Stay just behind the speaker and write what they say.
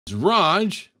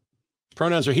Raj,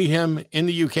 pronouns are he, him, in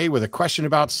the UK with a question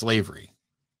about slavery.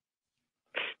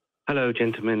 Hello,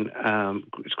 gentlemen.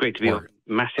 It's great to be a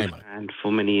massive fan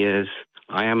for many years.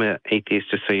 I am an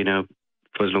atheist, just so you know,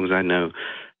 for as long as I know.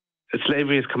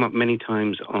 Slavery has come up many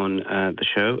times on the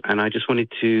show, and I just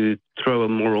wanted to throw a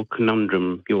moral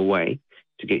conundrum your way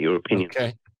to get your opinion.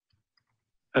 Okay.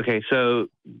 Okay, so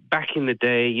back in the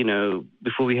day, you know,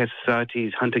 before we had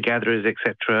societies, hunter-gatherers,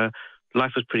 etc.,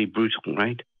 life was pretty brutal,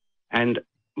 right? And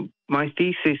my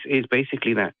thesis is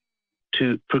basically that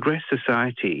to progress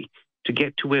society, to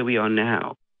get to where we are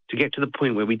now, to get to the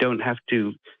point where we don't have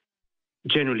to,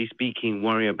 generally speaking,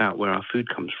 worry about where our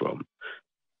food comes from,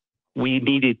 we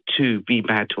needed to be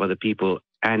bad to other people.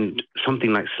 And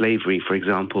something like slavery, for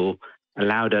example,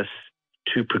 allowed us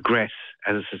to progress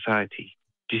as a society.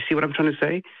 Do you see what I'm trying to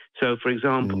say? So, for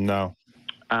example... No.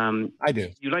 I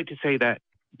do. You like to say that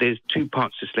there's two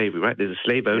parts to slavery, right? There's a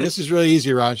slave owner. This is really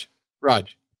easy, Raj.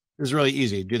 Raj, this is really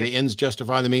easy. Do the ends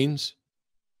justify the means?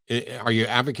 Are you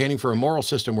advocating for a moral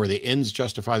system where the ends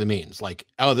justify the means? Like,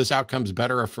 oh, this outcome's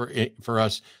better for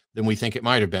us than we think it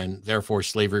might have been. Therefore,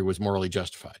 slavery was morally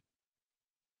justified.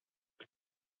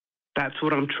 That's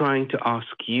what I'm trying to ask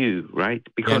you, right?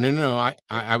 Because no.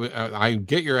 I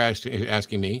get your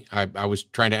asking me. I was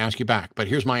trying to ask you back, but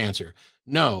here's my answer.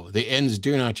 No, the ends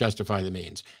do not justify the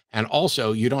means. And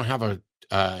also, you don't have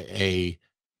a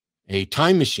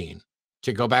time machine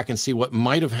to go back and see what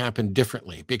might have happened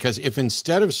differently. Because if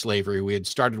instead of slavery, we had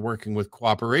started working with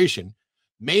cooperation,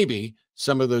 maybe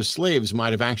some of those slaves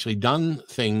might have actually done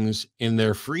things in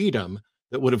their freedom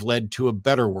that would have led to a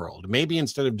better world. Maybe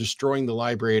instead of destroying the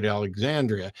library at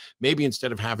Alexandria, maybe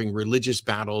instead of having religious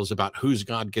battles about whose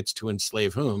God gets to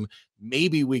enslave whom,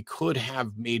 maybe we could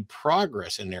have made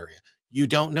progress in an area. You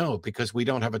don't know because we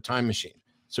don't have a time machine.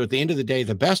 So at the end of the day,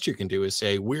 the best you can do is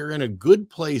say, we're in a good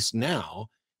place now,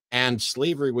 and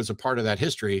slavery was a part of that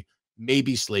history.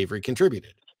 Maybe slavery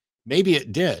contributed. Maybe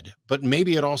it did, but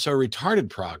maybe it also retarded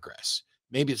progress.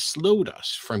 Maybe it slowed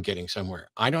us from getting somewhere.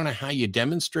 I don't know how you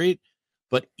demonstrate,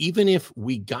 but even if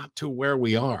we got to where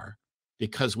we are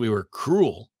because we were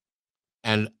cruel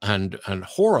and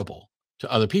horrible to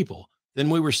other people, then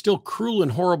we were still cruel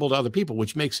and horrible to other people,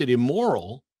 which makes it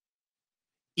immoral,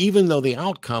 even though the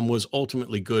outcome was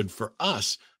ultimately good for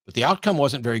us. But the outcome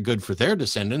wasn't very good for their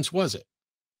descendants, was it?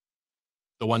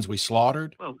 The ones we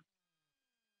slaughtered?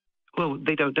 Well,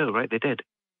 they don't know, right? They're dead.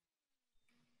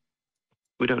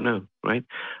 We don't know, right?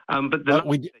 But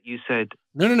you said...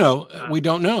 No, we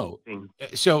don't know.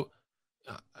 So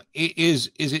is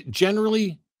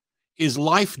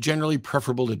life generally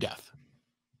preferable to death?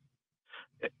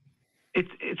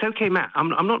 It's okay, Matt.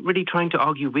 I'm not really trying to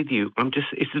argue with you.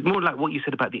 It's more like what you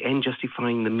said about the end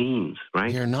justifying the means,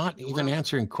 right? You're not even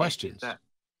answering questions.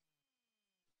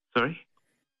 Sorry?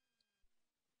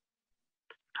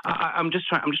 I'm just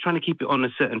trying to keep it on a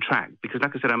certain track because,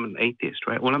 like I said, I'm an atheist,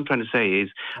 right? What I'm trying to say is,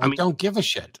 I don't give a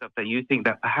shit. That you think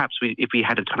that perhaps if we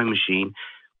had a time machine,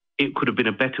 it could have been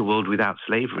a better world without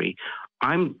slavery.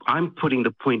 I'm putting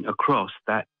the point across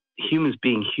that humans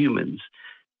being humans,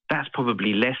 that's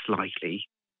probably less likely.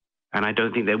 And I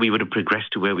don't think that we would have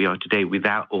progressed to where we are today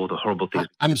without all the horrible things.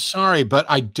 I'm sorry, but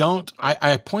I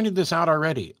pointed this out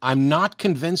already. I'm not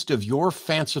convinced of your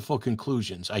fanciful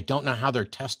conclusions. I don't know how they're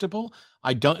testable.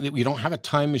 We don't have a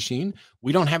time machine.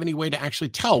 We don't have any way to actually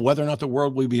tell whether or not the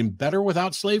world would be better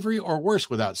without slavery or worse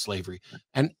without slavery.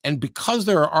 And because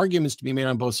there are arguments to be made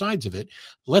on both sides of it,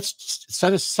 let's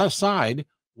set aside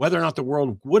whether or not the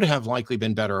world would have likely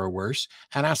been better or worse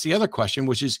and ask the other question,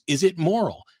 which is it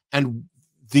moral? And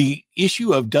the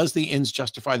issue of does the ends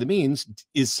justify the means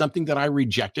is something that I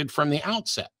rejected from the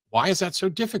outset. Why is that so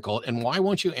difficult? And why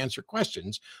won't you answer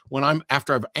questions when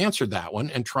after I've answered that one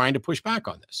and trying to push back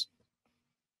on this?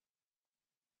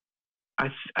 I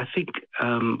think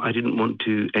I didn't want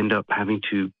to end up having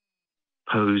to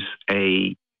pose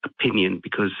a opinion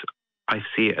because I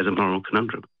see it as a moral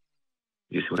conundrum.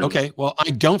 You see what I mean? Okay, well,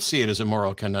 I don't see it as a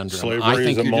moral conundrum. Slavery I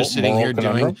think you're just sitting here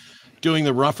conundrum? doing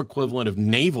the rough equivalent of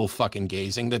navel fucking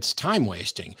gazing. That's time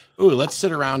wasting. Ooh, let's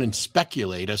sit around and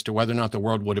speculate as to whether or not the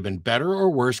world would have been better or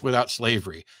worse without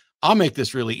slavery. I'll make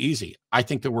this really easy. I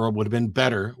think the world would have been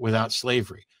better without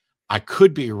slavery. I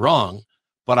could be wrong,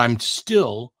 but I'm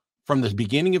still, from the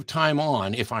beginning of time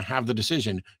on, if I have the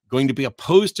decision, going to be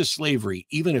opposed to slavery,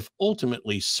 even if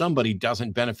ultimately somebody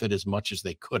doesn't benefit as much as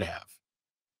they could have.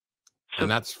 And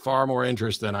that's far more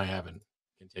interest than I have in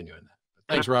continuing that.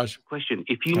 Thanks, Raj. Question.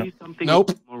 If you knew something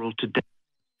moral today.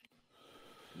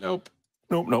 Nope.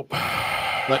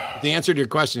 But the answer to your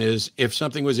question is, if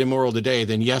something was immoral today,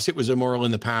 then yes, it was immoral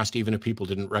in the past, even if people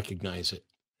didn't recognize it.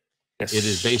 Yes. It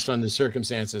is based on the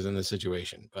circumstances and the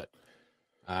situation. But,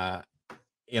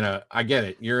 I get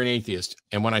it. You're an atheist.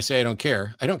 And when I say I don't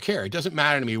care, I don't care. It doesn't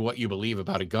matter to me what you believe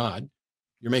about a God.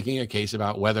 You're making a case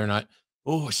about whether or not,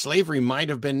 slavery might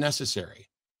have been necessary.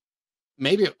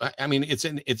 Maybe,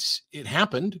 it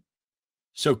happened.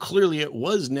 So clearly it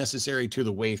was necessary to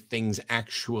the way things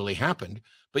actually happened,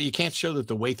 but you can't show that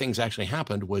the way things actually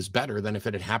happened was better than if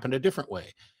it had happened a different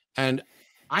way. And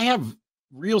I have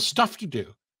real stuff to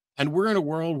do. And we're in a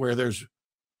world where there's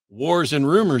wars and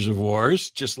rumors of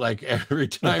wars, just like every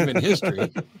time in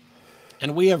history.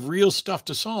 And we have real stuff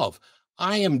to solve.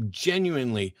 I am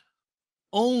genuinely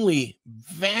only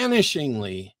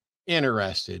vanishingly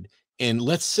interested in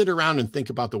let's sit around and think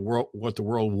about the world, what the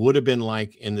world would have been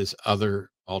like in this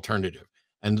other alternative.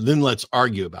 And then let's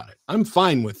argue about it. I'm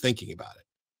fine with thinking about it,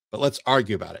 but let's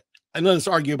argue about it. And then let's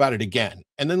argue about it again.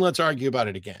 And then let's argue about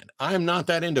it again. I'm not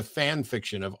that into fan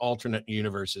fiction of alternate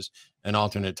universes and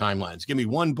alternate timelines. Give me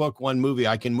one book, one movie,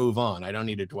 I can move on. I don't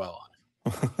need to dwell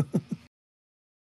on it.